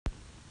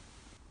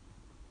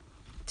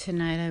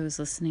Tonight I was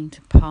listening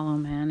to Paul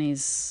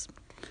O'Mahony's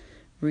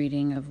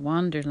reading of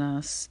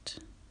Wanderlust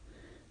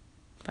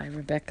by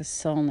Rebecca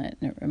Solnit,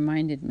 and it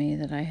reminded me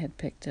that I had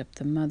picked up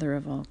The Mother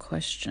of All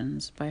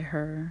Questions by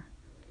her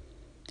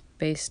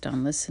based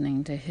on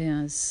listening to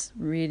his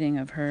reading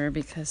of her,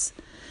 because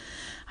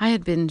I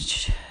had been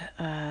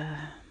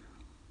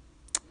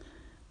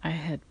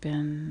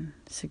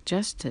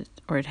suggested,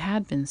 or it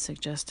had been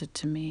suggested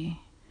to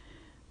me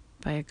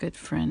by a good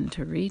friend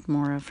to read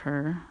more of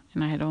her,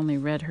 and I had only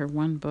read her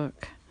one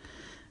book,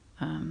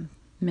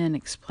 Men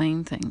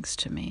Explain Things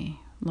to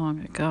Me, long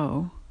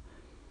ago.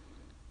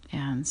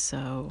 And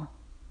so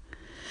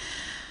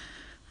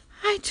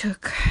I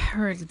took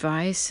her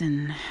advice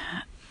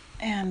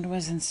and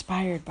was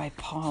inspired by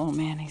Paul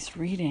O'Mahony's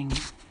reading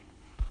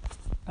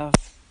of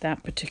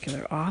that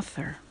particular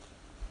author.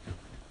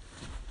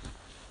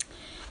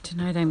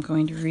 Tonight I'm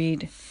going to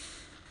read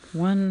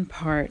one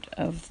part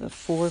of the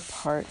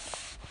four-part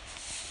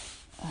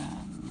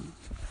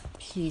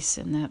piece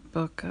in that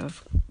book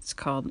it's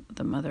called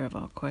The Mother of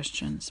All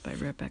Questions by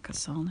Rebecca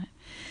Solnit.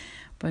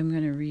 But I'm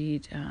going to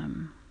read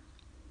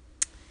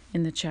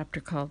in the chapter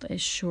called A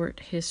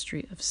Short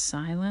History of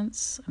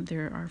Silence.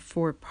 There are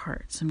 4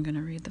 parts. I'm going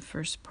to read the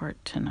first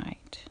part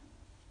tonight.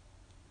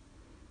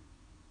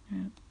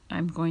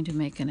 I'm going to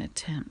make an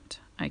attempt.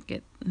 I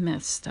get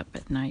messed up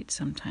at night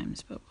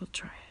sometimes, but we'll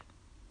try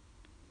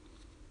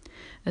it.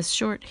 A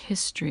Short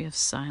History of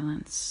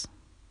Silence.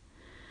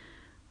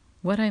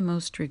 What I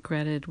most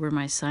regretted were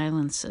my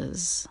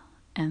silences,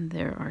 and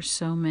there are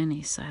so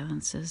many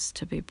silences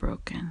to be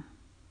broken.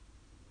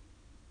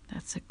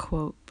 That's a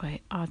quote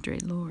by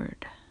Audre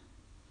Lorde.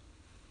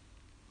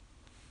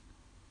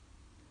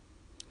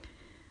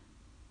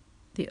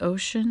 The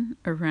ocean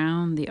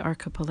around the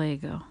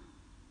archipelago.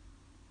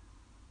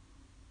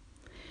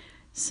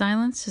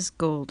 Silence is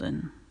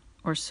golden,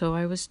 or so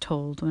I was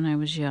told when I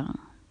was young.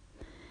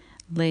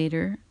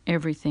 Later,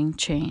 everything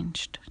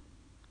changed.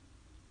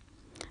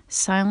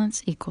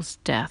 Silence equals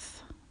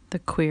death, the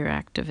queer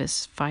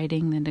activists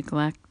fighting the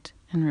neglect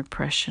and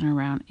repression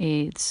around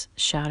AIDS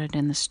shouted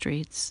in the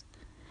streets.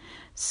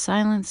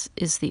 Silence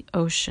is the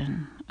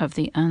ocean of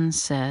the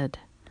unsaid,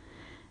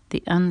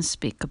 the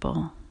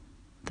unspeakable,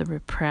 the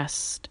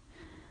repressed,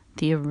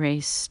 the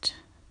erased,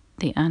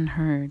 the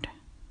unheard.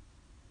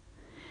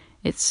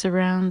 It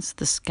surrounds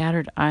the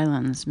scattered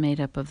islands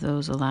made up of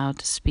those allowed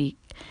to speak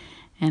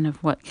and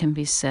of what can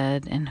be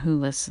said and who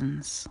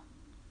listens.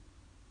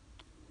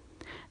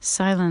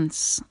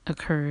 Silence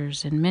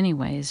occurs in many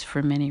ways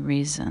for many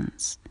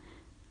reasons.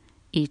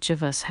 Each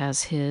of us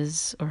has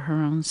his or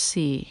her own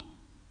sea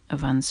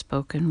of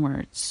unspoken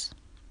words.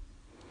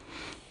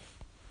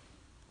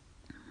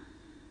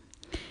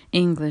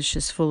 English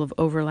is full of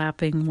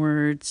overlapping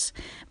words,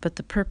 but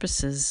the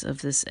purposes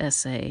of this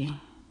essay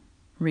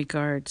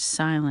regard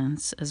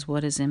silence as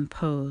what is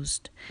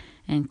imposed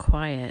and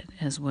quiet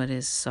as what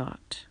is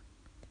sought.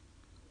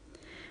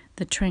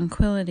 The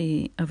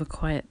tranquility of a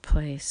quiet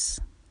place,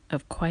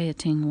 of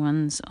quieting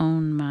one's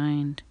own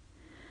mind,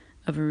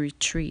 of a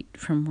retreat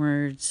from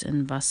words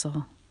and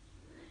bustle,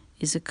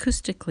 is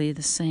acoustically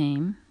the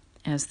same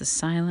as the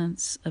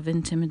silence of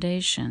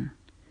intimidation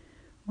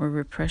or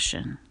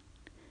repression,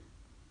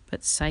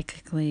 but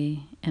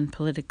psychically and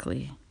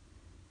politically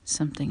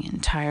something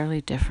entirely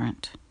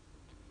different.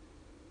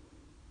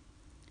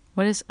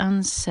 What is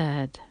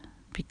unsaid,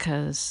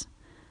 because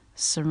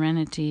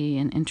serenity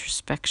and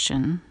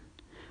introspection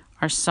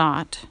are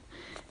sought,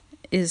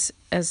 is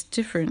as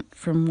different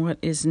from what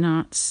is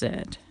not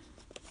said,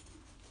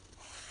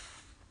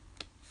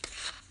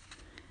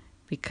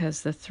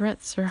 because the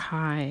threats are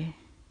high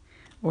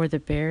or the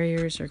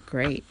barriers are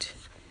great,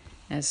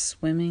 as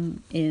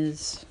swimming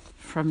is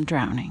from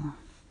drowning.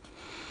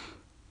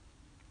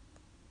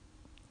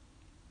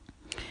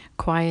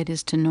 Quiet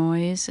is to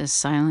noise as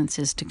silence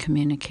is to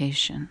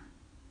communication.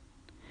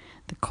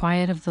 The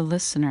quiet of the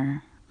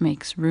listener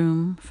makes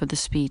room for the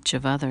speech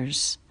of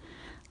others,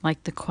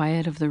 like the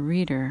quiet of the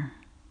reader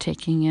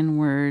taking in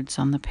words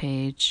on the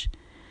page,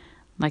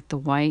 like the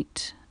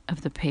white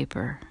of the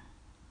paper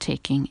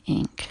taking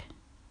ink.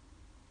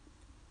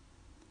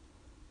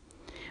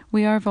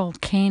 We are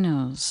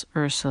volcanoes,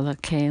 Ursula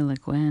K. Le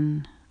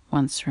Guin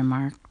once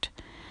remarked.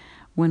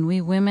 When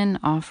we women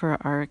offer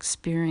our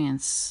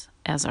experience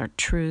as our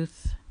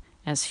truth,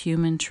 as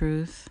human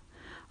truth,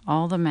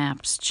 all the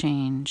maps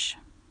change.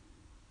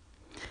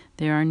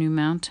 There are new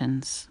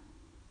mountains.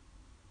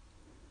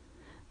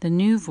 The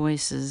new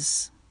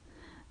voices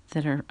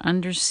that are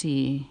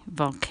undersea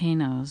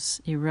volcanoes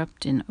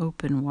erupt in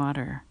open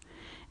water,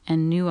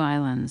 and new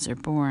islands are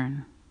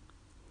born.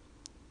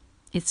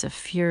 It's a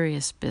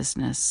furious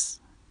business,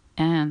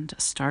 and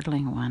a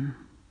startling one.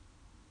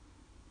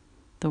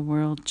 The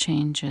world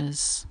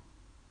changes.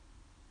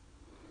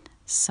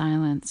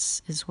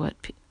 Silence is what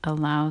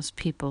allows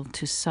people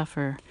to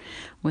suffer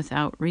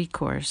without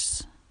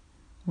recourse,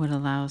 what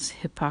allows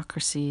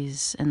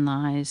hypocrisies and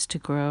lies to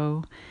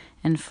grow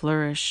and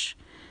flourish,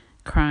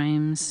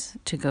 crimes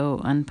to go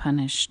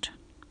unpunished.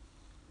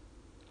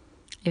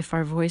 If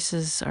our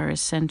voices are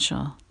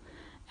essential,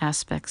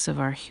 aspects of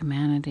our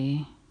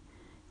humanity.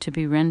 To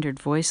be rendered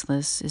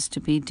voiceless is to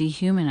be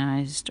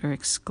dehumanized or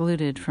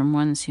excluded from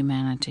one's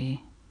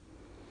humanity.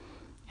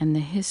 And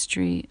the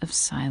history of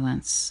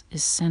silence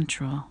is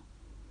central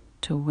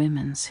to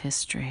women's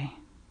history.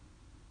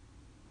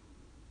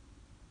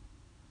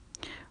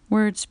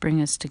 Words bring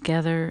us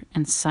together,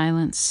 and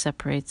silence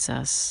separates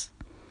us,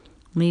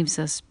 leaves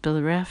us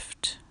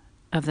bereft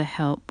of the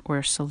help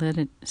or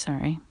solidity.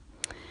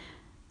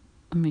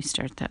 Let me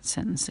start that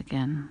sentence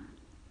again.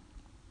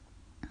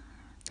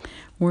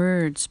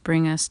 Words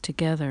bring us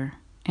together,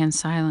 and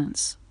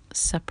silence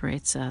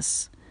separates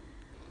us,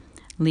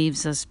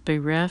 leaves us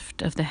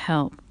bereft of the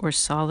help or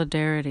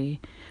solidarity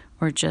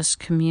or just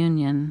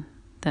communion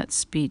that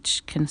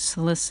speech can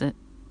solicit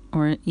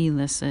or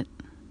elicit.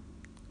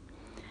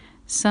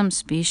 Some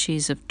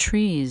species of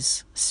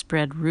trees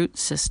spread root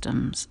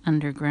systems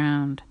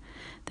underground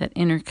that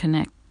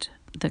interconnect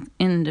the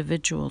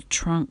individual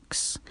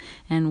trunks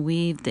and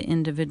weave the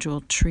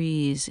individual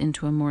trees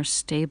into a more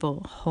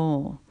stable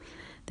whole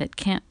that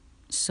can't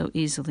so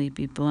easily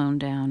be blown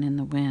down in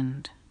the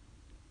wind.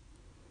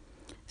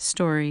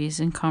 Stories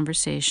and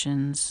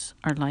conversations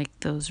are like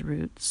those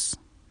roots.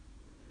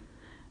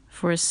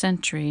 For a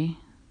century,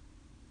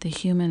 the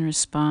human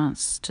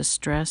response to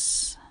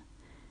stress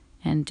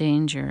and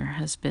danger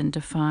has been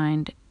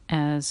defined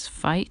as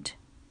fight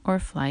or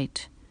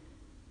flight.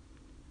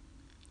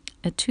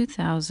 A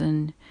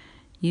 2000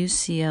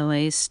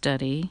 UCLA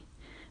study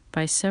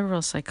by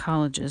several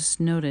psychologists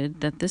noted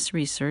that this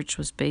research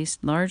was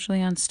based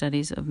largely on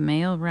studies of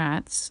male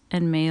rats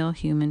and male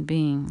human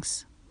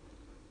beings.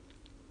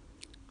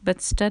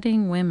 But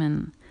studying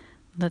women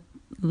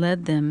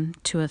led them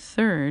to a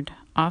third,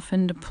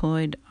 often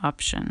deployed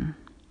option: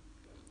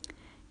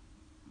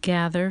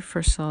 gather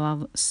for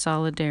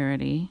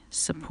solidarity,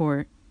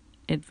 support,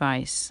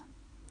 advice.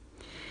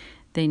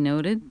 They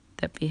noted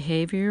that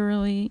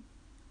behaviorally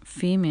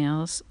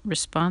females'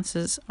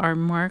 responses are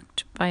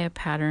marked by a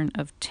pattern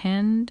of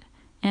tend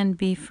and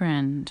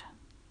befriend.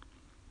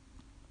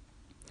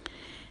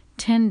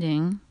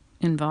 Tending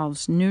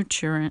involves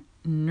nurturant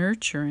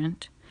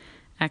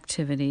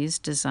activities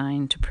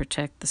designed to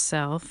protect the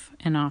self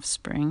and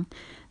offspring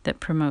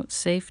that promote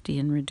safety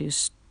and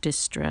reduce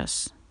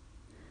distress.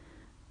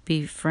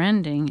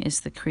 Befriending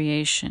is the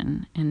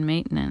creation and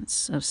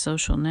maintenance of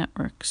social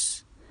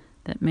networks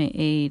that may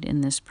aid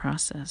in this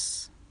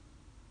process.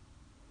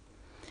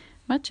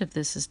 Much of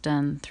this is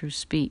done through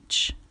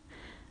speech,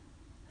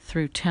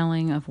 through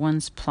telling of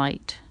one's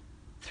plight,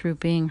 through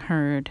being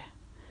heard,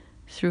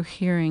 through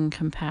hearing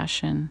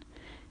compassion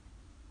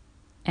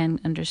and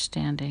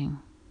understanding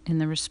in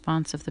the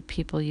response of the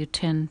people you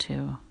tend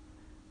to,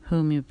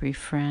 whom you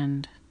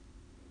befriend.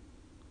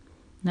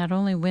 Not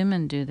only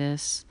women do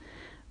this,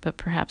 but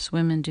perhaps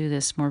women do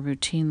this more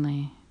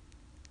routinely.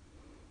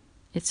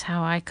 It's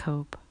how I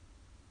cope,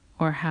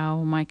 or how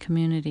my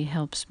community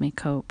helps me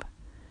cope,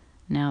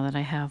 now that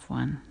I have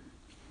one.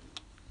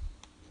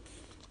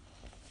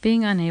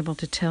 Being unable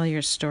to tell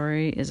your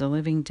story is a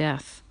living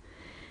death,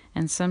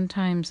 and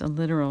sometimes a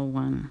literal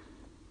one.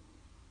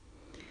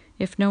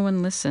 If no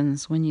one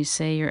listens when you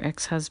say your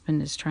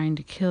ex-husband is trying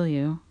to kill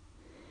you,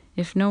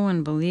 if no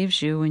one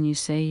believes you when you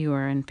say you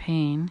are in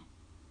pain,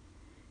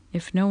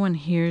 if no one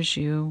hears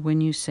you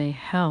when you say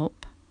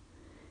help,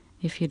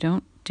 if you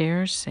don't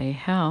dare say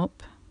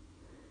help,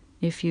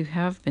 if you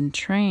have been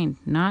trained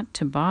not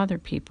to bother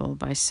people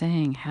by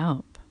saying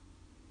help,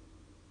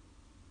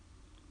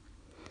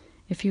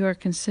 if you are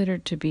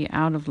considered to be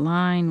out of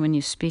line when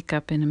you speak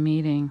up in a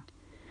meeting,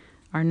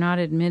 are not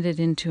admitted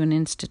into an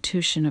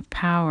institution of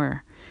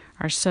power,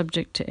 are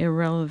subject to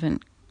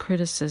irrelevant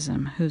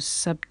criticism whose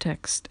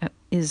subtext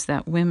is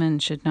that women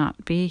should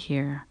not be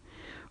here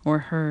or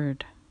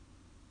heard.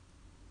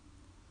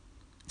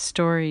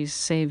 Stories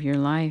save your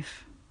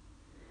life,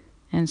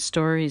 and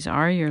stories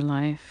are your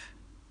life.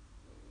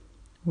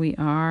 We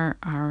are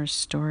our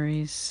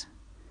stories,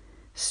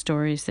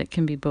 stories that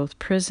can be both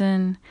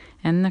prison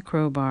and the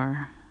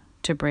crowbar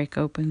to break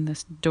open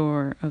the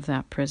door of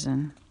that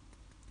prison.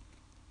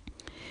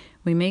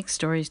 We make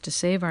stories to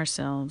save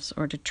ourselves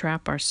or to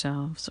trap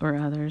ourselves or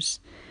others,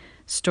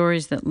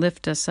 stories that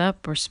lift us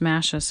up or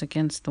smash us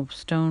against the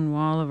stone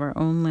wall of our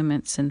own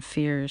limits and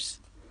fears.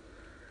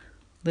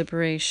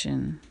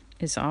 Liberation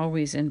is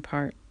always in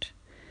part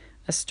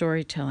a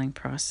storytelling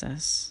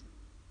process.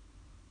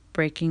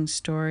 Breaking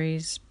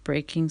stories,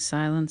 breaking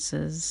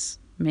silences,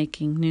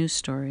 making new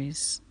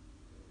stories.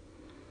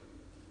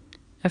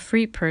 A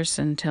free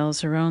person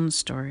tells her own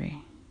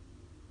story.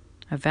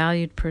 A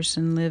valued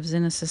person lives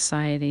in a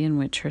society in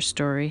which her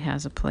story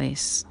has a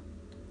place.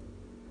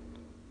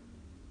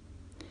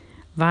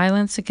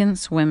 Violence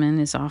against women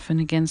is often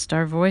against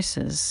our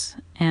voices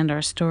and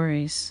our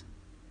stories.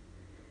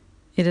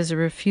 It is a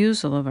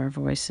refusal of our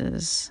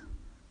voices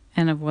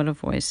and of what a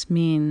voice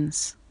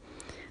means,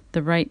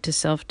 the right to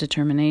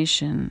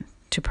self-determination,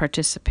 to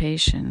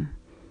participation,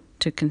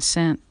 to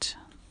consent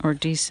or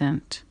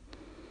dissent,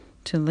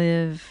 to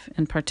live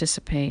and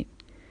participate,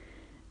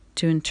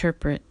 to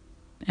interpret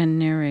and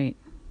narrate.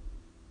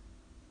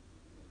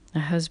 A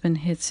husband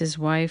hits his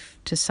wife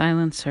to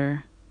silence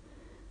her.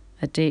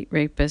 A date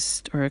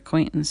rapist or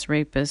acquaintance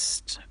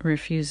rapist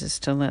refuses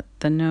to let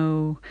the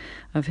no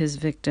of his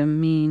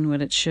victim mean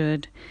what it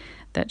should,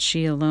 that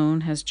she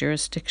alone has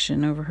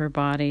jurisdiction over her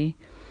body.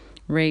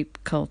 Rape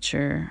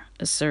culture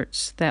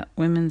asserts that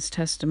women's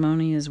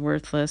testimony is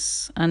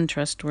worthless,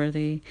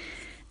 untrustworthy.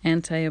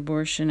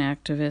 Anti-abortion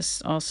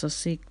activists also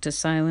seek to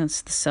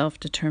silence the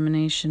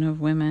self-determination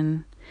of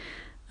women.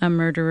 A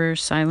murderer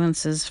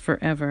silences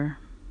forever.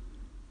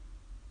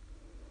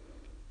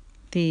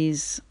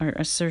 These are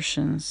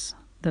assertions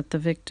that the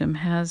victim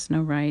has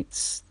no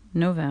rights,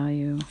 no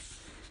value,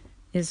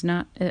 is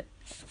not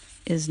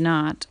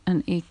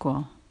an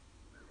equal.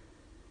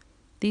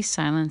 These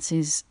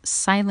silencings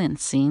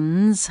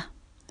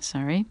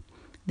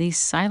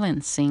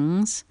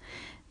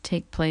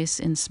take place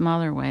in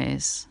smaller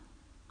ways.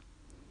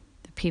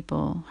 The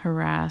people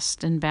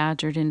harassed and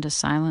badgered into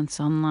silence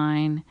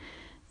online,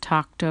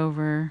 talked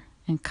over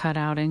and cut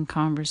out in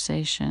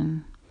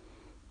conversation,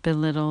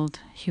 belittled,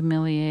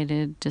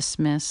 humiliated,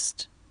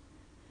 dismissed.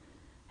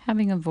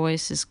 Having a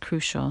voice is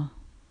crucial.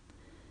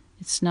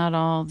 It's not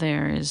all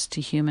there is to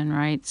human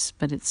rights,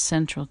 but it's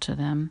central to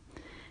them.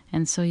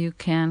 And so you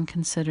can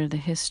consider the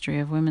history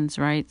of women's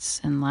rights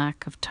and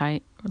lack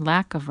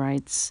of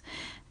rights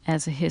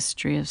as a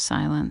history of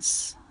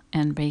silence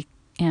and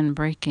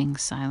breaking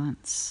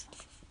silence.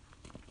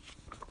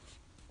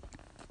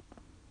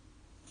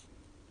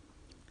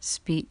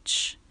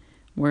 Speech,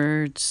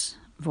 words,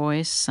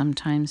 voice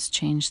sometimes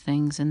change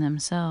things in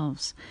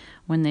themselves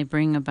when they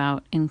bring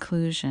about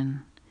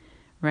inclusion,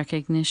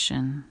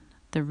 recognition,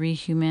 the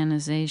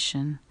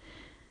rehumanization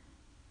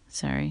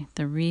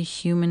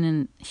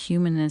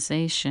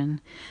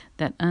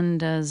that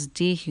undoes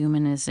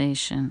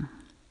dehumanization.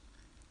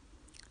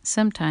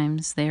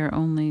 Sometimes they are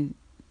only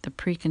the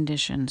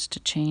preconditions to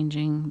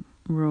changing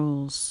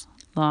rules,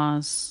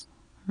 laws,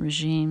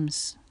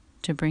 regimes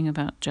to bring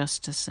about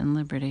justice and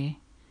liberty.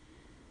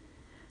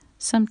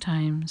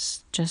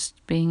 Sometimes just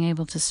being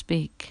able to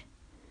speak,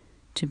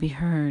 to be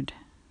heard,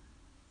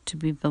 to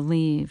be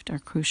believed are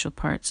crucial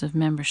parts of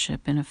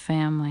membership in a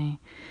family,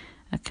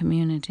 a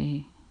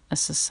community, a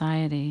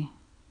society.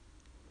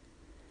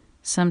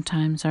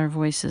 Sometimes our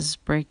voices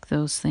break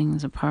those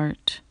things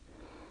apart.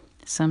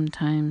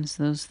 Sometimes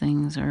those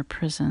things are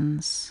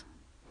prisons.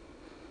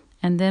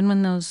 And then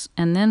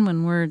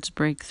when words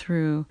break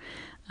through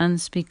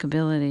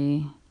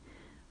unspeakability,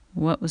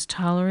 what was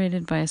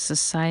tolerated by a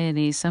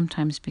society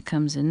sometimes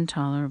becomes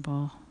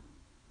intolerable.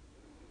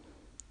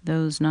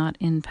 Those not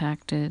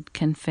impacted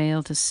can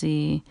fail to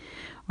see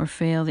or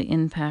fail the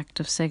impact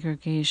of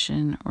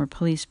segregation or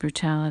police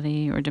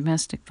brutality or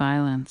domestic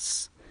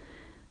violence.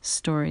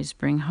 Stories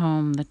bring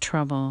home the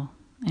trouble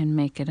and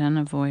make it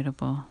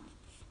unavoidable.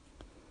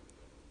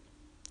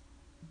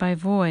 By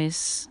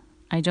voice,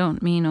 I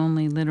don't mean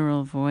only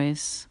literal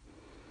voice,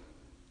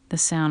 the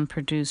sound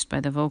produced by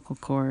the vocal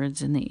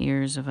cords in the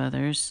ears of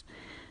others,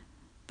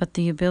 but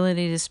the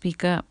ability to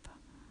speak up,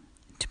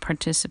 to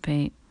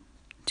participate,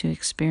 to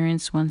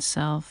experience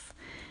oneself,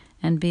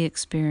 and be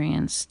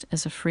experienced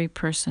as a free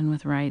person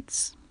with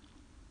rights.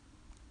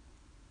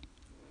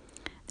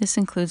 This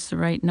includes the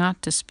right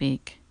not to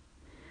speak,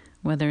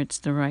 whether it's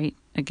the right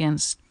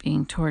against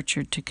being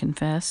tortured to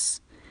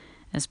confess,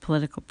 as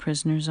political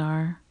prisoners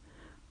are,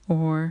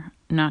 or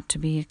not to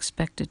be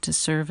expected to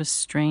service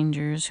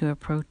strangers who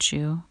approach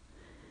you,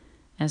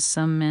 as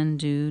some men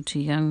do to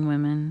young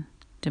women,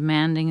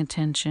 demanding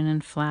attention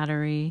and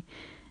flattery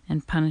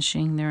and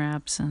punishing their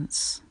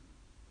absence.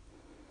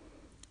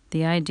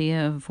 The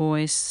idea of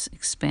voice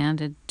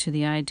expanded to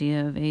the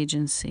idea of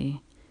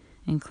agency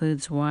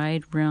includes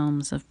wide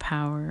realms of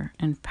power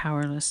and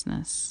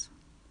powerlessness.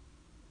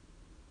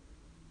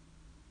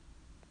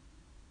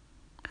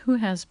 Who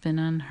has been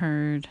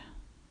unheard?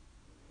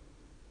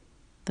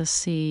 The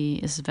sea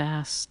is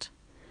vast,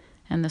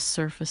 and the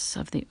surface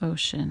of the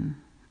ocean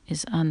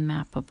is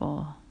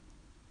unmappable.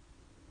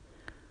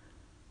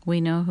 We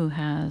know who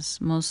has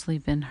mostly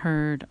been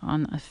heard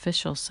on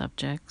official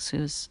subjects,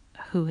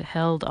 who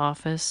held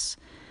office,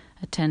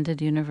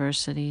 attended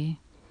university,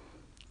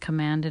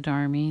 commanded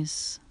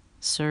armies,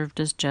 served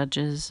as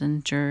judges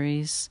and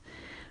juries,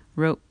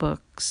 wrote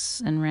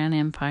books, and ran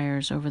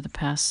empires over the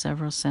past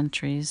several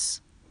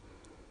centuries.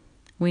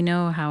 We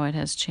know how it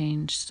has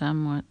changed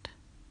somewhat,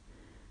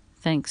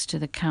 thanks to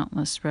the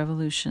countless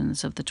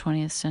revolutions of the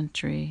 20th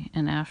century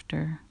and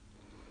after,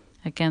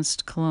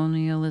 against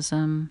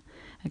colonialism,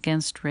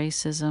 against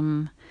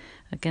racism,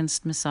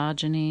 against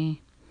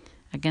misogyny,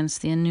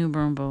 against the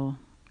innumerable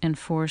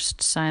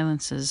enforced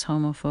silences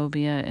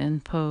homophobia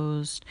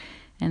imposed,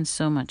 and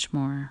so much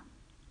more.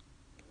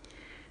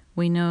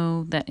 We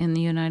know that in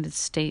the United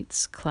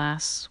States,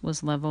 class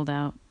was leveled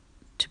out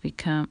to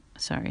become,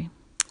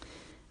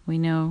 we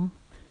know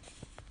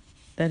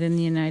that in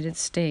the United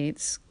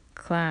States,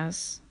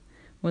 class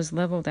was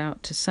leveled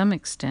out to some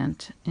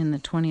extent in the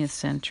 20th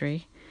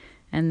century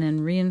and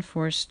then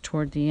reinforced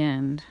toward the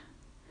end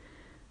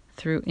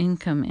through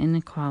income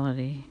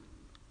inequality.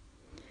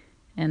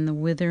 and the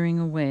withering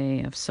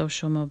away of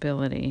social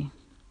mobility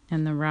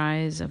and the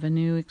rise of a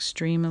new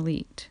extreme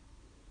elite.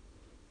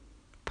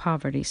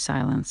 Poverty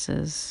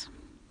silences.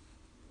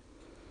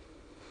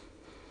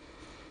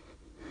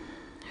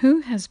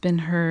 Who has been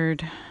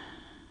heard,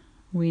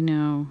 we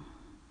know.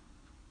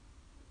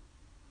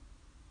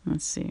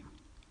 Let's see.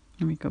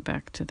 Let me go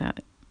back to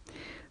that.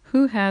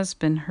 Who has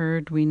been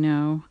heard, we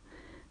know.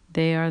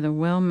 They are the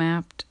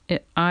well-mapped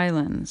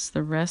islands.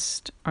 The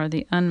rest are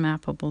the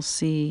unmappable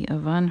sea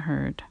of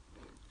unheard,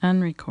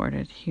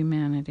 unrecorded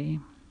humanity.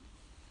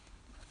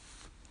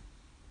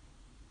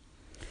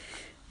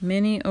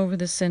 Many over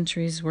the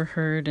centuries were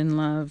heard and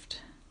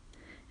loved,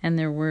 and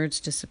their words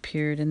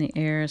disappeared in the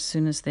air as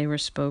soon as they were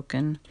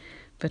spoken,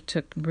 but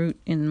took root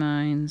in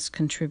minds,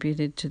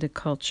 contributed to the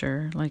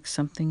culture like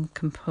something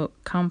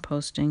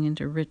composting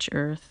into rich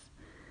earth.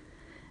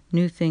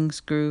 New things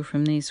grew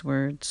from these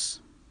words.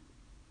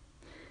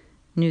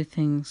 New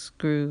things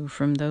grew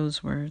from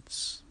those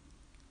words.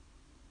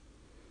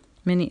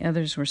 Many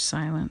others were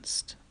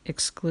silenced,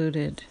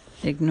 excluded,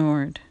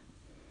 ignored.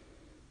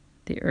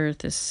 The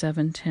earth is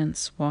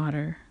 7/10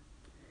 water,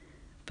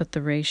 but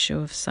the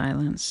ratio of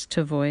silence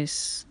to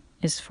voice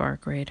is far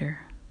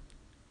greater.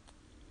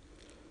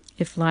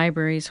 If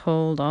libraries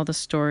hold all the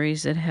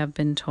stories that have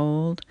been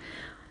told,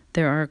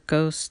 there are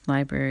ghost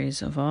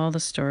libraries of all the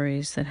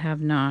stories that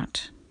have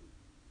not.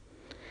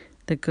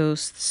 The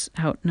ghosts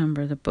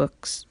outnumber the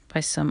books by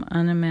some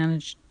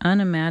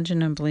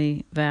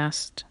unimaginably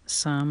vast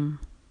sum.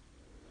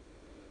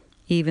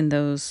 Even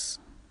those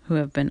who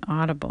have been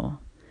audible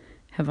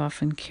have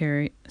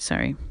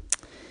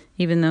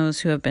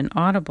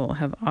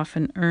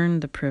often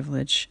earned the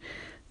privilege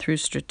through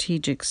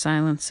strategic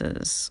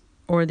silences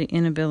or the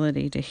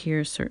inability to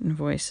hear certain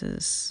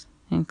voices,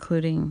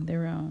 including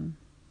their own.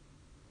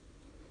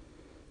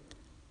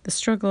 The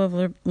struggle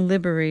of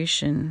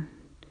liberation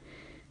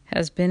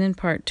has been in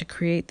part to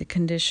create the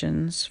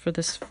conditions for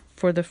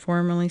the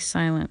formerly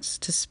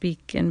silenced to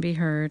speak and be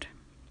heard.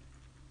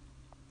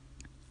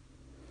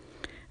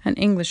 An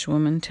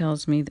Englishwoman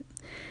tells me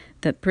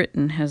that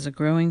Britain has a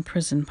growing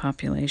prison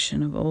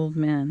population of old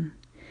men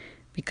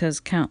because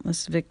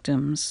countless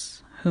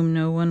victims, whom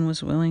no one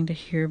was willing to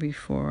hear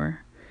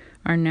before,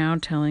 are now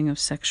telling of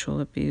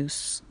sexual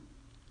abuse.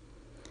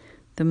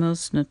 The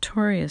most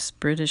notorious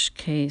British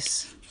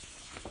case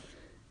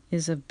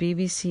is of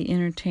BBC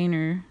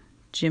entertainer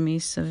Jimmy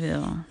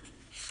Savile.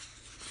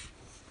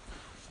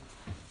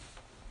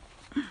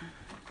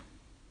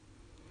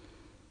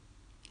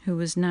 Who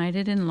was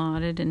knighted and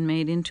lauded and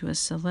made into a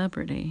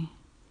celebrity.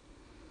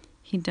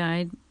 He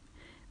died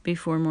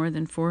before more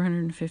than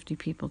 450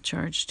 people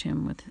charged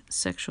him with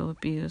sexual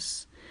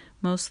abuse,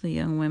 mostly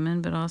young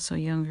women, but also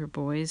younger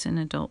boys and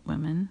adult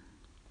women.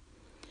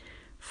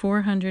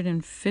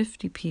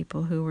 450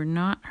 people who were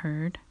not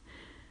heard,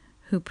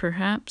 who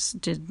perhaps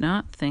did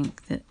not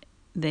think that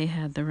they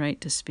had the right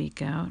to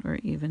speak out or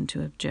even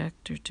to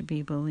object or to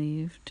be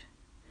believed,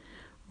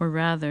 or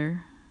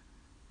rather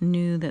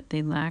knew that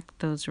they lacked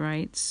those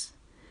rights,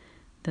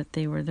 that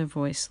they were the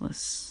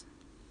voiceless.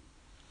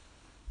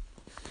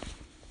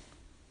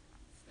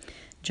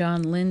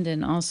 John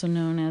Lydon, also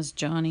known as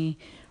Johnny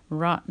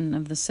Rotten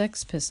of the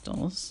Sex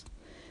Pistols,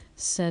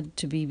 said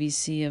to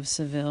BBC of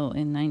Savile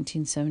in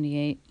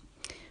 1978,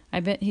 "I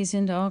bet he's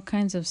into all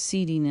kinds of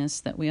seediness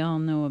that we all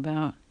know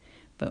about,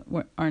 but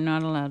are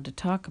not allowed to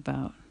talk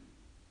about.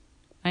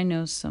 I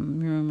know some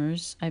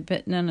rumors. I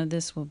bet none of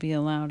this will be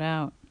allowed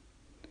out."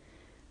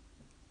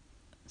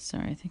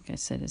 Sorry, I think I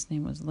said his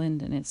name was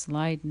Lydon. It's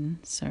Lydon,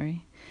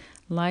 sorry.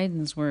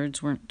 Lydon's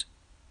words weren't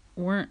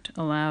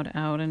allowed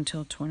out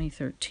until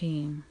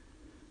 2013,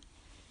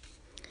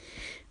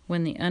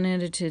 when the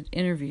unedited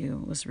interview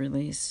was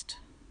released.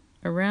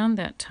 Around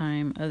that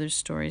time, other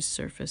stories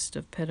surfaced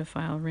of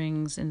pedophile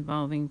rings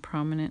involving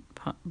prominent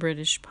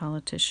British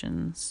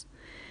politicians.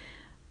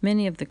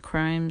 Many of the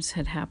crimes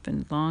had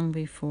happened long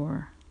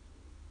before.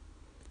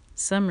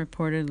 Some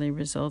reportedly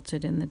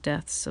resulted in the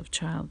deaths of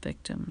child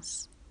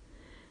victims.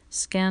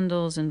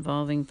 Scandals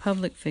involving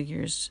public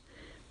figures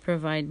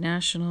provide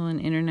national and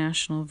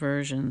international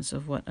versions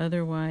of what are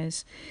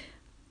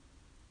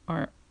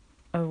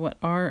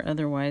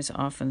otherwise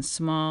often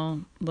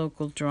small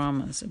local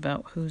dramas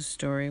about whose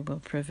story will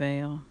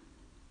prevail.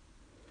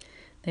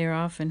 They are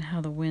often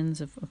how the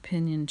winds of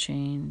opinion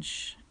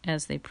change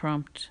as they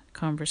prompt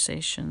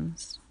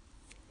conversations.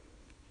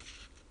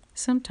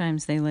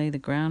 Sometimes they lay the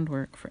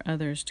groundwork for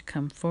others to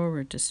come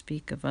forward to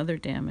speak of other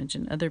damage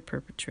and other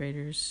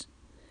perpetrators.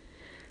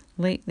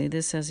 Lately,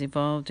 this has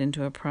evolved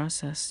into a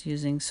process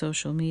using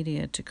social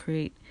media to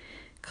create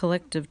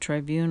collective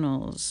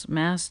tribunals,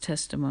 mass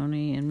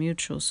testimony, and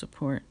mutual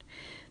support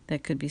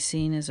that could be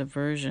seen as a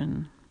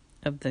version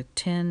of the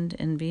tend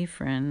and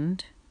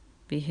befriend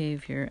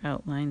behavior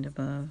outlined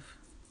above.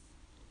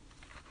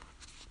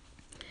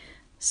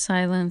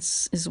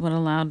 Silence is what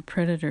allowed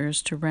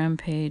predators to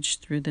rampage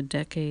through the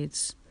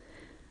decades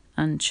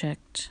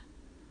unchecked.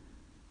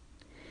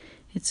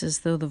 It's as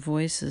though the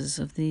voices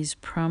of these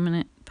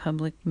prominent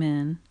public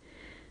men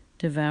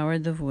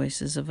devoured the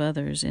voices of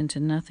others into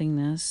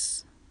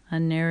nothingness, a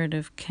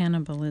narrative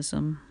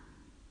cannibalism.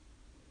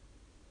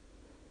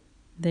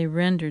 They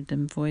rendered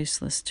them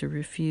voiceless to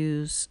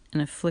refuse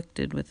and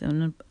afflicted with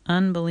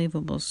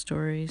unbelievable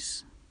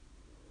stories.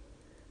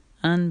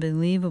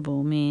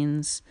 Unbelievable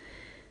means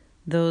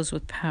those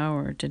with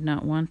power did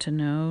not want to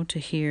know, to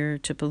hear,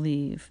 to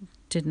believe,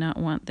 did not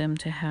want them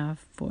to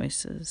have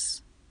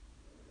voices.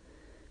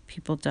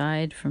 People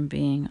died from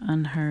being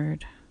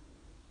unheard.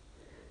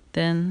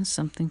 Then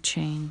something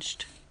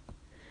changed.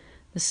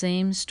 The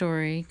same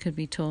story could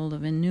be told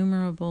of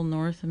innumerable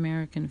North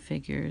American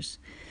figures,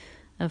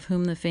 of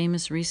whom the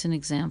famous recent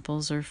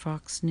examples are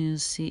Fox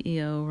News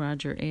CEO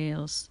Roger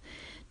Ailes,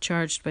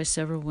 charged by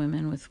several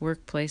women with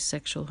workplace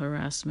sexual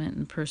harassment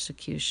and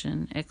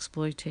persecution,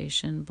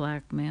 exploitation,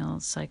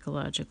 blackmail,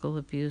 psychological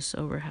abuse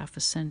over half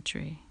a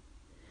century.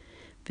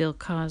 Bill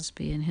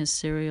Cosby and his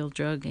serial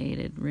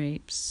drug-aided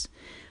rapes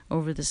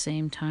over the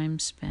same time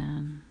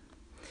span.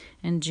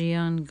 And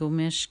Jian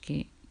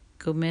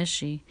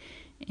Ghomeshi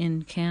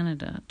in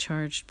Canada,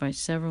 charged by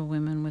several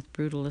women with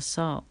brutal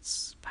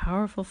assaults.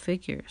 Powerful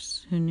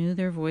figures who knew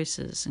their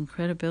voices and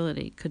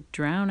credibility could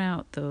drown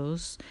out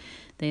those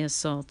they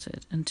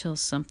assaulted until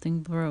something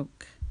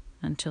broke,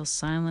 until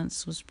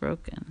silence was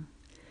broken,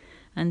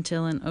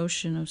 until an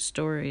ocean of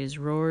stories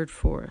roared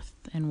forth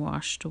and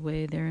washed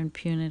away their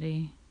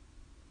impunity.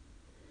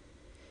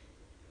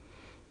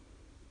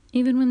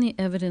 Even when the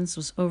evidence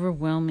was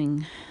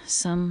overwhelming,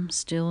 some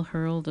still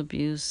hurled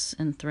abuse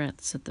and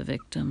threats at the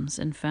victims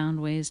and found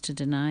ways to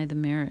deny the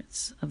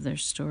merits of their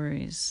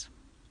stories.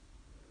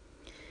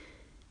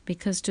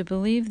 Because to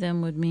believe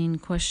them would mean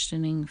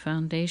questioning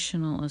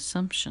foundational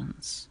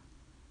assumptions.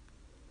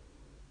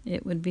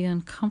 It would be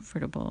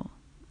uncomfortable,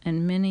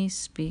 and many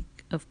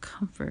speak of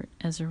comfort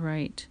as a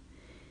right,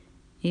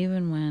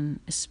 even when,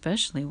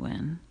 especially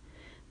when,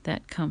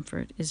 that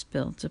comfort is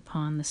built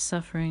upon the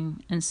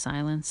suffering and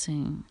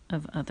silencing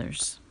of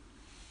others.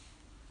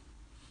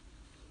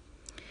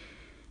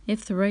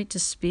 If the right to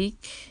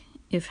speak,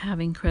 if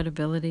having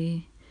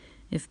credibility,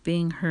 if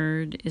being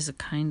heard is a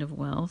kind of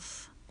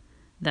wealth,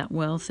 that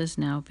wealth is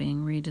now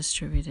being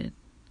redistributed.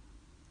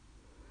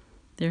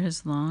 There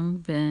has long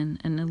been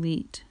an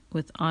elite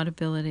with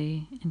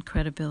audibility and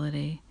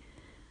credibility,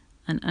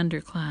 an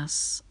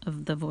underclass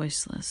of the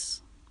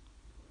voiceless.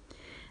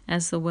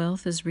 As the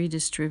wealth is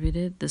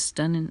redistributed, the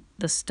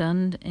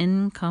stunned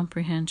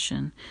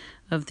incomprehension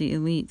of the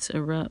elites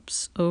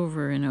erupts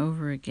over and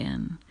over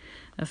again,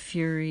 a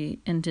fury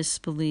and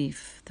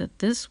disbelief that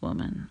this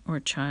woman or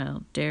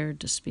child dared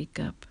to speak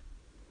up,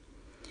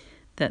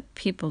 that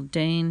people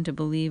deign to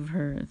believe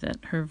her,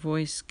 that her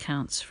voice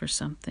counts for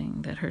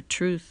something, that her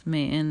truth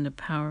may end a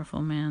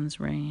powerful man's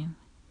reign.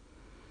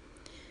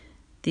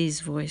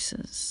 These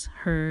voices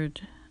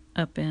heard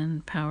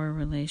upend power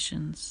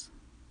relations.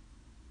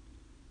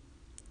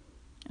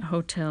 A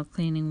hotel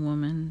cleaning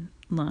woman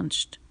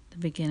launched the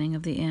beginning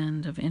of the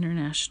end of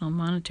International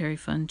Monetary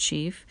Fund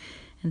chief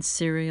and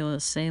serial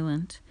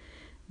assailant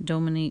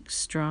Dominique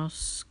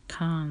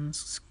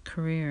Strauss-Kahn's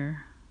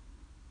career.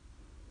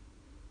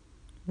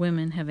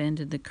 Women have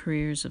ended the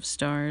careers of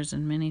stars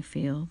in many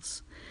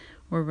fields,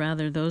 or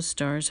rather those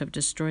stars have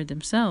destroyed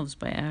themselves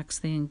by acts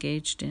they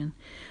engaged in,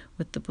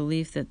 with the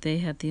belief that they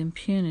had the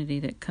impunity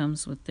that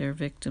comes with their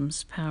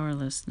victims'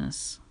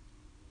 powerlessness.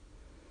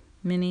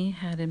 Many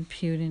had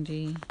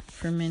impunity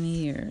for many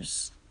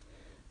years,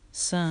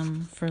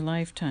 some for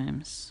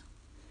lifetimes.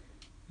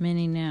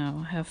 Many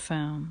now have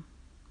found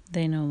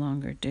they no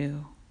longer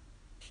do.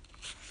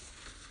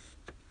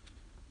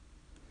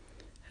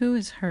 Who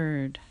is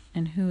heard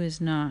and who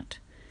is not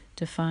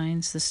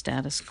defines the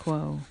status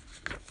quo.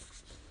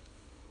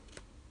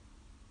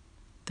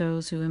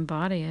 Those who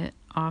embody it,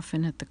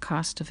 often at the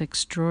cost of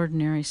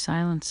extraordinary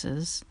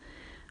silences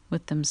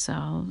with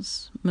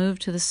themselves, move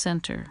to the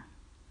center.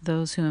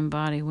 Those who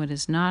embody what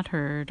is not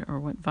heard or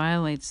what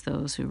violates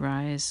those who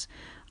rise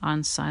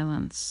on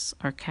silence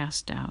are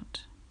cast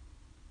out.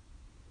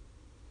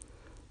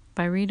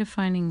 By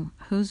redefining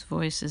whose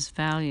voice is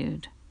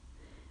valued,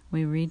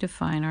 we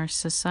redefine our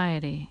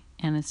society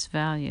and its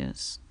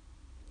values.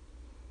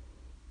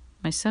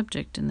 My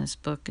subject in this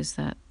book is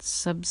that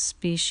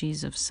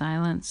subspecies of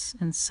silence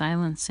and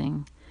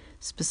silencing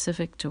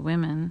specific to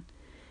women,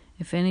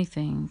 if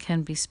anything,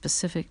 can be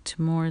specific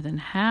to more than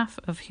half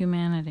of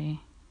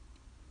humanity.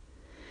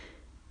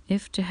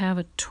 If to have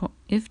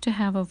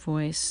a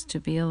voice, to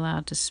be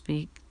allowed to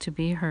speak, to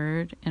be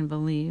heard and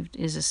believed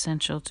is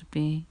essential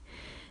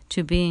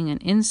to being an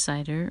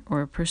insider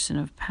or a person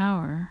of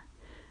power,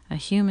 a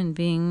human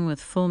being with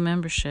full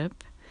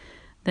membership,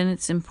 then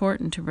it's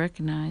important to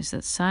recognize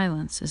that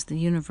silence is the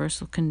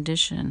universal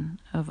condition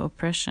of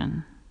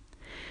oppression.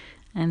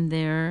 And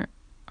there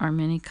are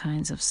many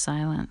kinds of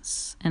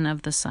silence and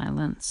of the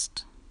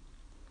silenced.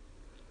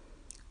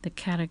 The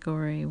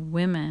category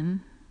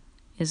women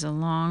is a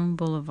long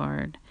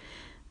boulevard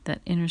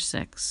that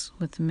intersects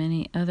with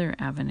many other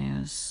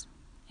avenues,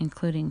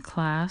 including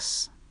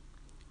class,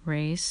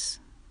 race,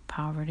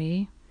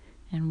 poverty,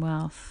 and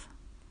wealth.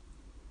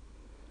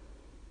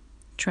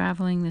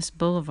 Traveling this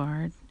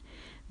boulevard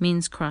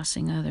means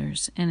crossing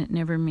others, and it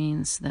never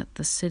means that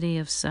the city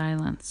of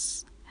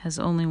silence has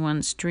only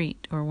one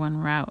street or one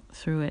route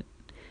through it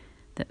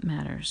that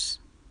matters.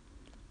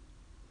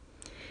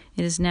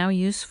 It is now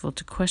useful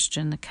to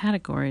question the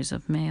categories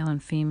of male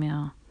and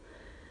female,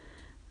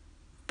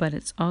 but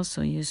it's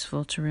also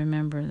useful to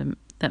remember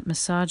that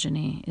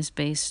misogyny is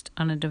based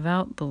on a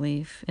devout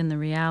belief in the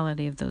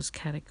reality of those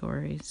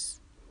categories,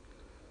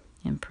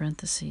 in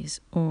parentheses,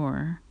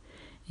 or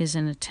is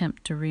an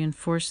attempt to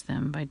reinforce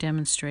them by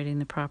demonstrating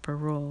the proper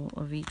role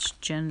of each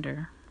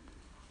gender.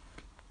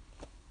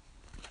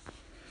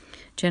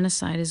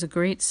 Genocide is a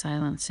great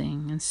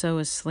silencing, and so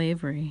is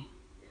slavery.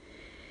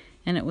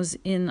 And it was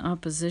in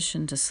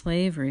opposition to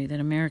slavery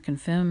that American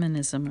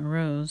feminism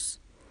arose,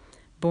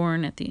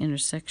 born at the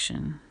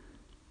intersection.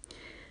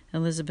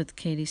 Elizabeth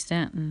Cady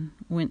Stanton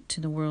went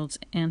to the World's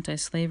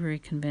Anti-Slavery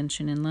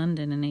Convention in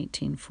London in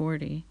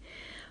 1840,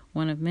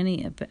 one of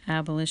many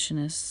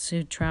abolitionists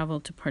who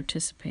traveled to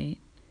participate,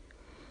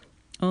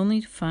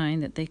 only to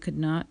find that they could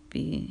not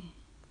be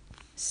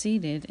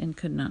seated and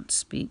could not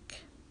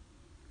speak.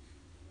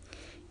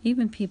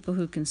 Even people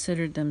who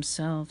considered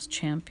themselves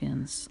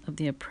champions of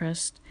the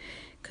oppressed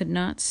could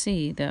not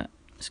see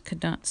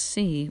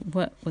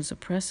what was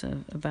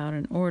oppressive about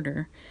an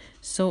order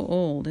so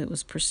old it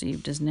was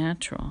perceived as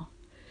natural.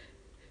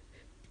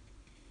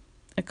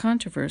 A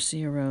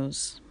controversy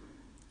arose.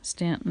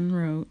 Stanton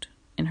wrote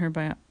in her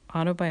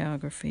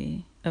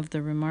autobiography of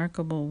the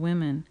remarkable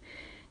women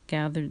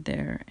gathered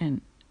there and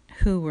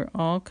who were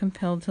all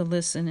compelled to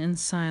listen in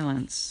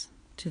silence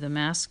to the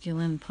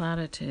masculine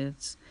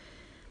platitudes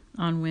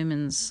on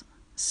women's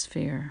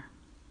sphere.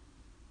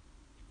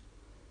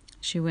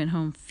 She went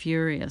home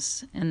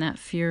furious, and that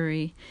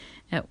fury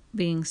at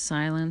being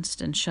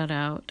silenced and shut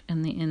out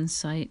and the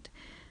insight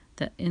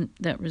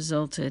that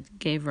resulted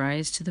gave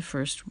rise to the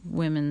first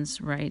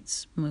women's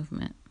rights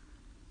movement.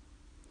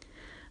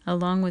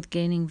 Along with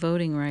gaining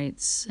voting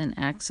rights and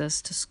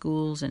access to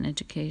schools and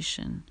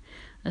education,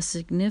 a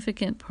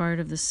significant part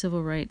of the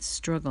civil rights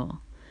struggle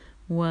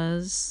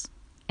was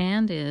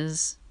and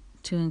is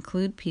to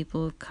include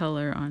people of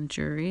color on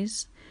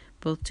juries,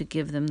 both to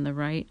give them the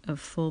right of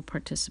full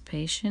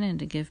participation and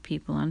to give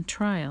people on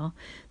trial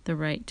the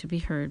right to be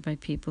heard by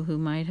people who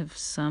might have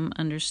some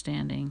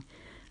understanding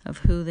of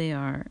who they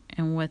are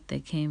and what they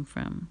came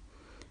from,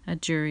 a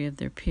jury of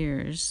their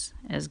peers,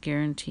 as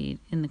guaranteed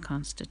in the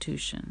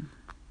Constitution.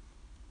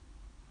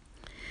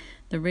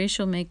 The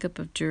racial makeup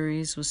of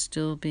juries was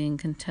still being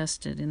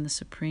contested in the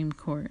Supreme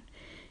Court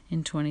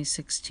in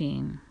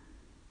 2016.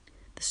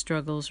 The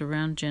struggles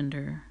around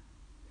gender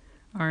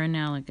are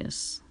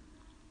analogous.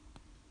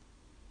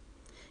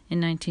 In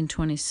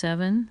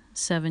 1927,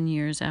 7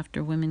 years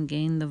after women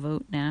gained the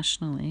vote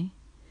nationally,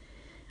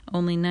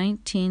 only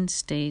 19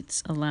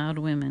 states allowed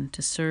women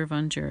to serve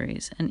on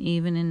juries, and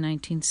even in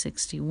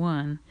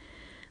 1961,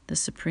 the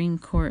Supreme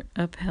Court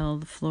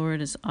upheld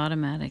Florida's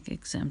automatic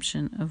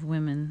exemption of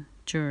women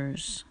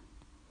jurors.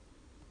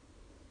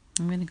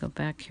 I'm going to go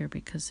back here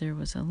because there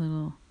was a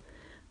little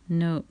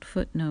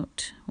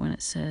footnote, when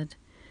it said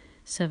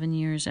 7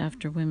 years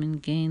after women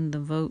gained the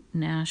vote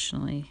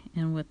nationally,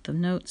 and what the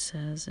note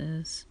says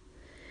is,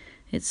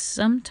 it's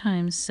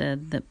sometimes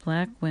said that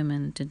black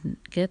women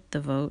didn't get the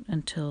vote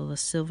until the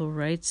civil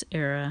rights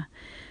era,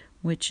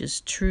 which is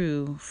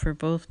true for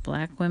both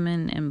black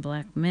women and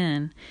black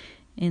men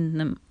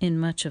in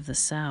much of the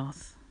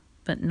South,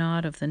 but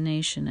not of the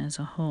nation as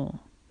a whole.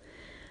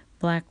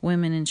 Black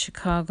women in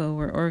Chicago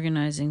were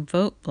organizing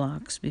vote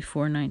blocks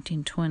before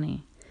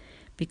 1920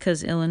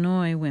 because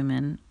Illinois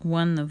women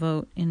won the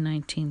vote in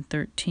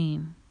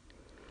 1913.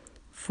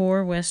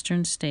 4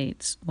 western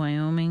states,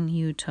 Wyoming,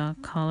 Utah,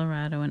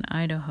 Colorado, and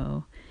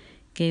Idaho,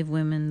 gave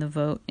women the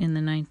vote in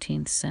the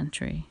 19th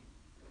century.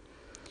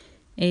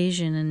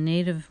 Asian and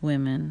Native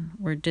women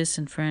were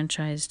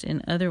disenfranchised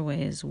in other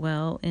ways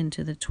well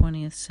into the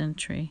 20th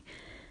century,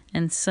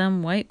 and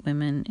some white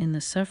women in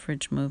the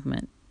suffrage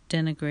movement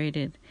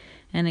denigrated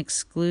and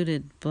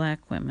excluded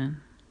black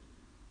women.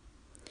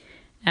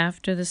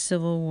 After the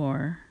Civil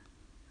War,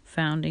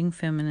 founding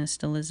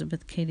feminist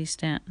Elizabeth Cady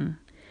Stanton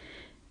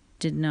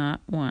did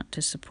not want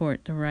to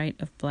support the right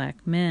of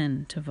black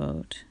men to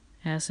vote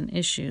as an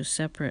issue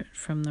separate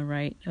from the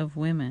right of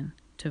women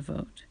to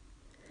vote,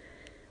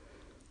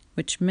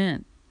 which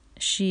meant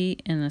she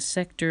and a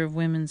sector of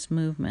women's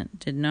movement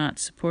did not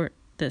support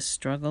this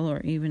struggle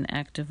or even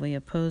actively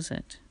oppose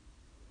it.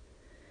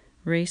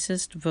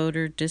 Racist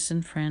voter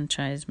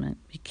disenfranchisement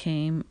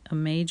became a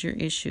major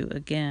issue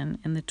again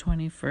in the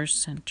 21st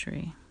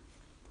century.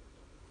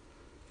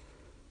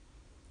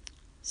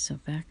 So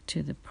back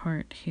to the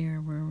part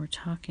here where we're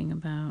talking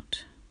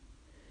about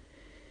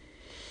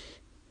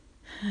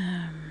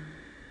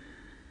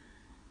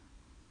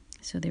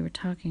so they were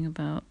talking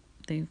about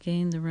they've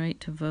gained the right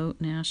to vote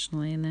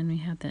nationally, and then we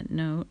had that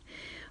note.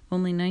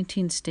 Only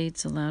 19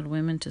 states allowed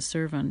women to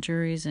serve on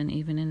juries, and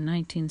even in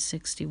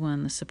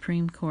 1961, the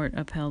Supreme Court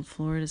upheld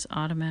Florida's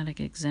automatic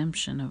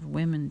exemption of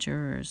women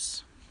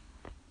jurors.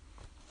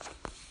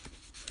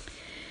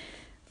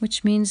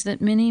 which means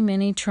that many,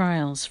 many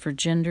trials for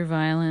gender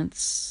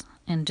violence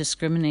and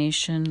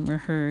discrimination were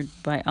heard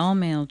by all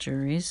male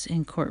juries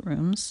in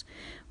courtrooms,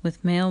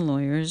 with male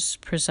lawyers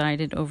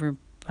presided over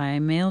by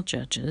male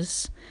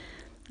judges,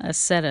 a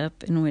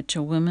setup in which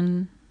a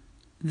woman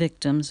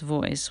victim's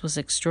voice was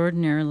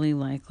extraordinarily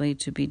likely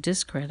to be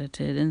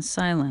discredited and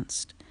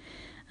silenced,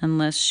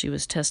 unless she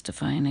was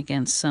testifying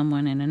against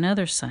someone in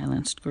another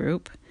silenced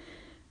group.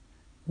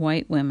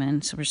 White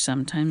women were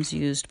sometimes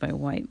used by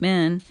white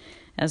men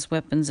as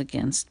weapons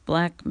against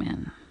black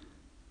men.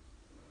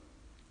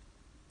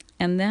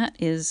 And that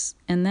in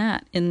this,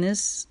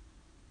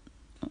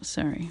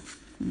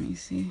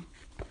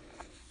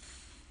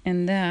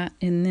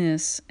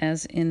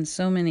 as in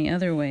so many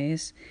other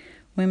ways,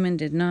 women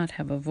did not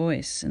have a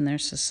voice in their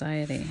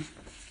society.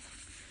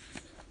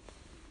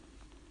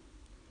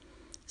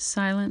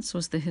 Silence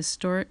was the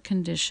historic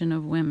condition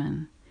of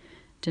women,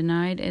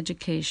 denied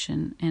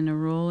education and a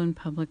role in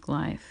public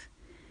life,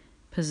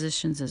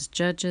 positions as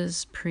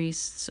judges,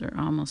 priests, or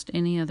almost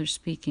any other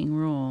speaking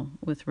role,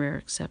 with rare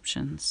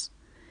exceptions.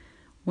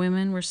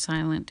 Women were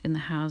silent in the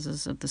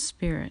houses of the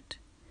Spirit.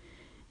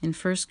 In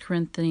 1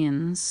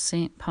 Corinthians,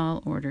 St.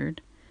 Paul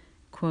ordered,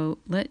 quote,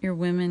 "Let your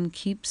women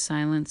keep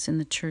silence in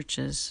the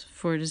churches,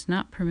 for it is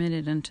not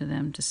permitted unto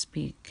them to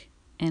speak,"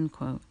 end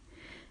quote.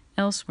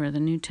 Elsewhere, the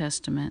New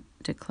Testament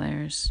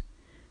declares,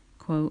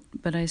 quote,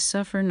 "But I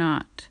suffer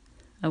not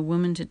a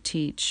woman to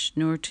teach,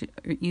 nor to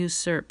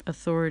usurp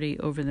authority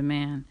over the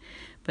man,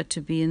 but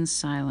to be in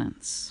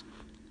silence,"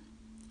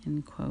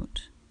 end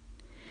quote.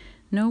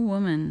 No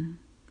woman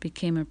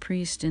became a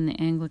priest in the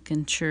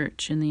Anglican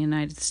Church in the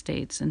United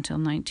States until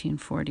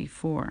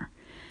 1944,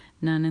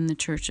 none in the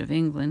Church of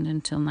England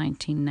until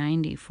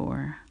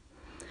 1994.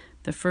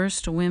 The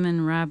first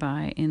women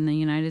rabbi in the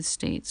United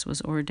States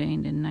was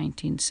ordained in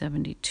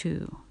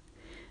 1972.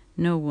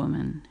 No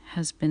woman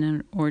has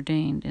been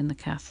ordained in the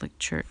Catholic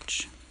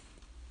Church.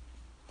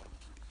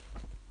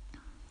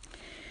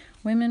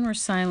 Women were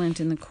silent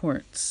in the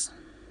courts.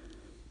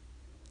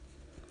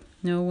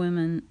 No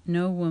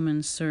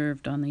woman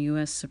served on the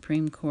U.S.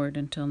 Supreme Court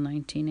until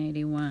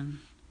 1981,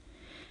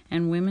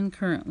 and women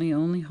currently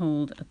only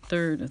hold a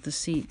third of the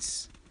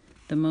seats,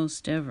 the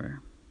most ever.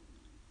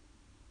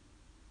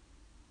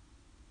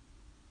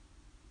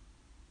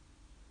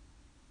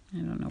 I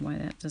don't know why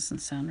that doesn't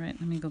sound right.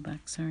 Let me go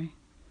back, sorry.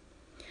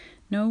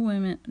 No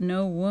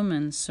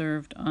woman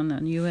served on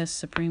the U.S.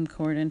 Supreme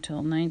Court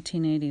until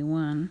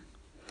 1981,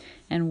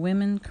 and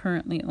women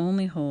currently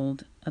only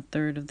hold a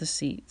third of the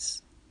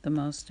seats, the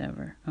most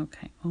ever.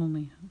 Okay,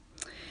 only.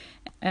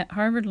 At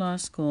Harvard Law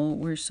School,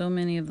 where so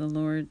many of the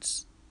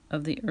lords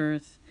of the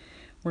earth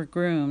were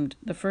groomed,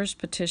 the first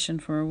petition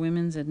for a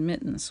women's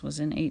admittance was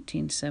in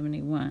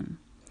 1871,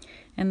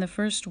 and the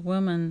first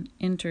woman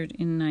entered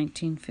in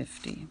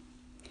 1950.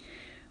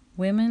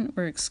 Women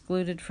were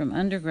excluded from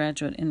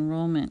undergraduate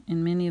enrollment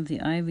in many of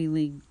the Ivy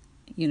League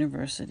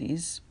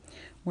universities,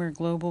 where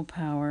global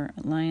power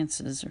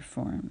alliances are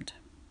formed.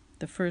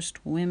 The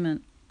first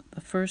woman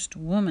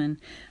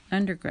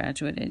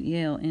undergraduate at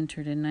Yale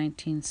entered in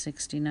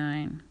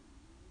 1969.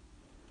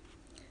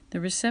 The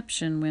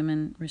reception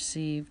women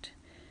received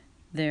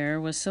there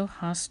was so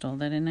hostile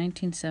that in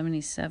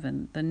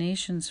 1977, the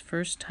nation's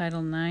first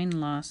Title IX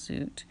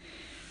lawsuit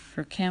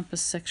for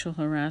campus sexual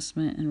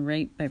harassment and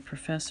rape by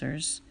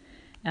professors,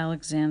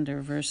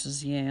 Alexander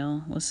versus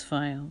Yale, was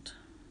filed.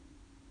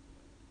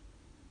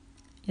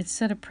 It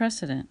set a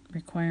precedent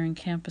requiring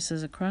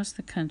campuses across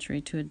the country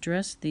to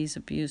address these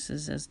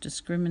abuses as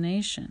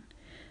discrimination,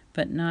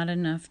 but not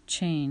enough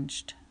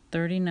changed.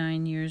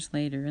 39 years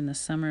later, in the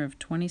summer of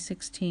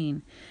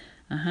 2016,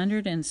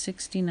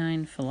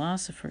 169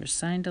 philosophers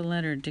signed a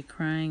letter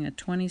decrying a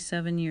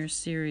 27-year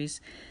series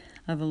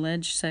of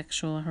alleged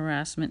sexual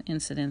harassment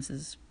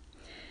incidents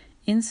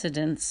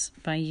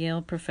by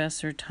Yale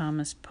professor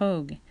Thomas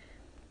Pogue,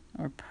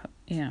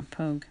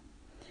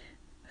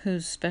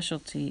 whose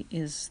specialty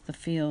is the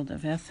field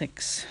of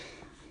ethics.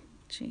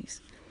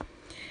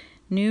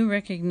 New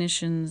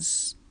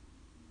recognitions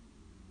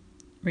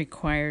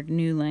required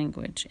new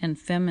language, and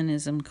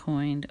feminism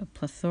coined a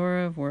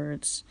plethora of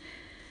words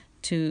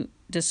to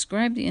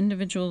describe the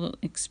individual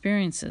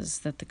experiences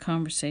that the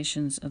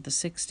conversations of the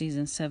 60s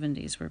and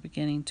 70s were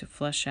beginning to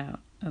flush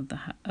out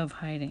of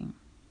hiding.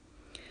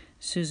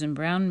 Susan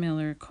Brown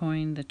Miller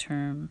coined the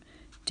term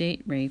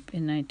date rape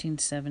in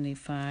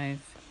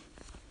 1975.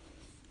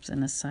 As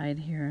an aside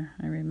here,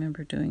 I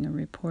remember doing a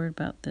report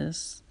about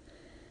this.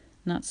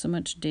 Not so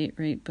much date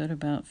rape, but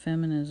about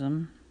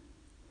feminism.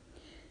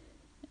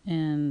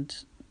 And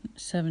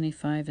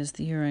 75 is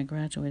the year I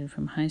graduated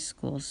from high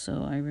school,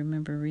 so I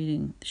remember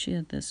reading. She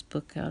had this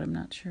book out. I'm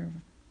not sure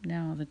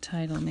now the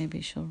title.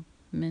 Maybe she'll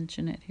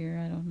mention it here.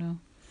 I don't know.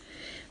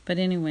 But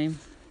anyway,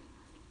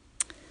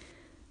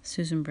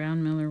 Susan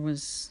Brown Miller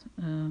was...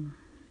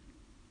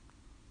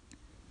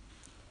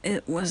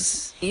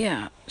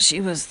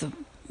 she was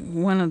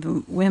one of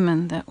the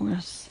women that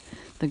was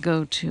the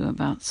go-to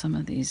about some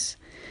of these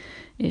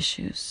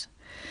issues.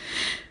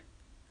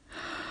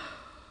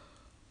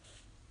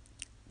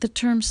 The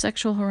term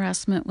sexual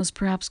harassment was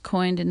perhaps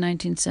coined in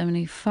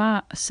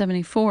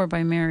 1974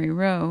 by Mary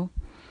Rowe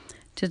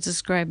to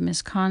describe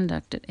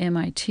misconduct at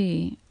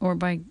MIT, or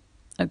by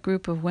a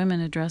group of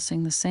women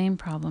addressing the same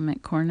problem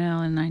at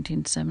Cornell in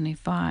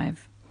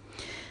 1975.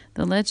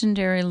 The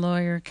legendary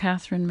lawyer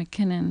Catherine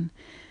McKinnon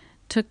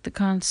took the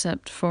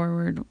concept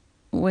forward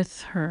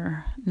with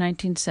her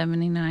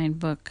 1979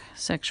 book,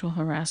 Sexual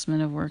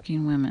Harassment of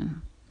Working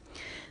Women.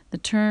 The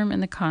term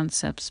and the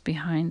concepts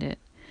behind it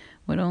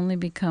would only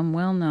become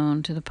well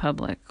known to the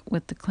public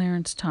with the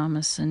Clarence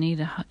Thomas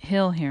Anita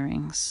Hill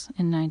hearings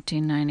in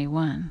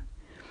 1991.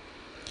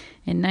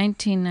 In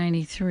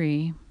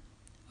 1993,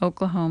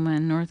 Oklahoma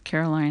and North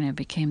Carolina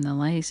became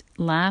the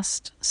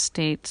last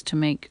states to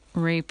make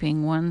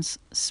raping one's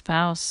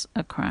spouse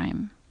a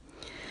crime.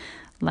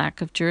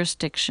 Lack of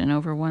jurisdiction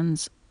over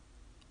one's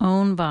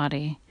own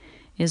body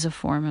is a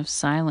form of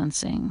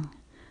silencing,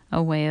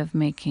 a way of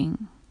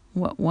making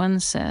what one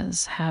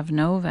says have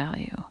no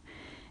value,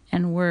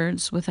 and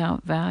words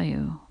without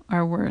value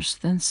are worse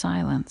than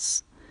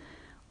silence.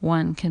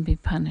 One can be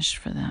punished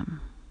for them.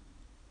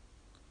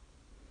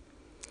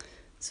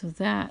 So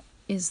that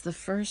is the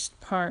first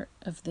part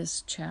of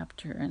this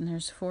chapter, and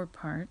there's 4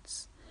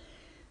 parts.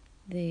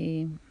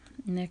 The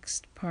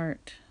next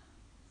part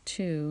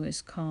 2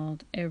 is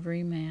called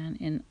Every Man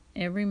an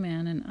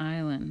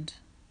Island,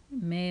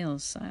 Male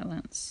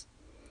Silence.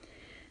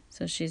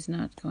 So she's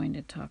not going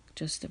to talk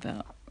just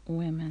about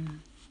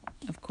women.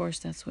 Of course,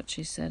 that's what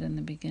she said in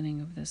the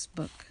beginning of this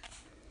book.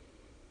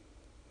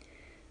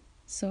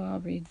 So I'll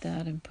read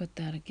that and put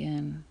that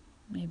again.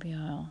 Maybe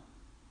I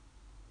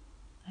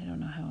don't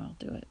know how I'll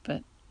do it,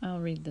 but I'll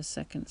read the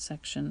second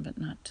section, but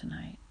not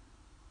tonight.